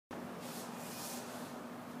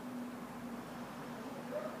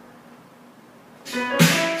Hey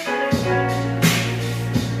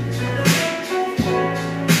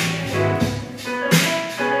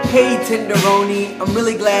Tendoroni, I'm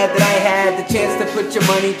really glad that I had the chance to put your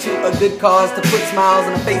money to a good cause, to put smiles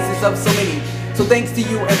on the faces of so many. So thanks to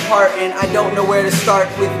you in part, and I don't know where to start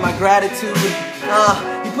with my gratitude.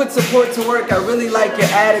 You put support to work, I really like your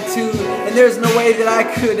attitude, and there's no way that I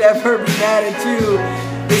could ever be mad at you.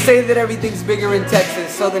 They say that everything's bigger in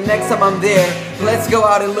Texas, so the next time I'm there, let's go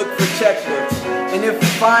out and look for checkbooks. And if we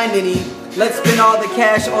find any, let's spend all the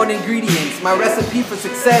cash on ingredients. My recipe for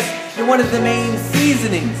success, you're one of the main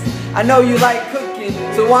seasonings. I know you like cooking,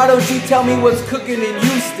 so why don't you tell me what's cooking in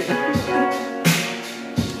Houston?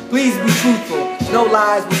 Please be truthful, no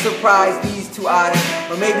lies will surprise these two eyes.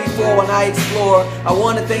 Or maybe for when I explore, I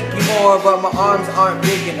want to thank you more, but my arms aren't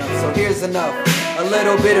big enough, so here's enough. A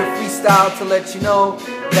little bit of freestyle to let you know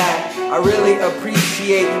that I really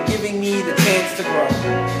appreciate you giving me the chance to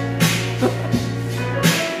grow.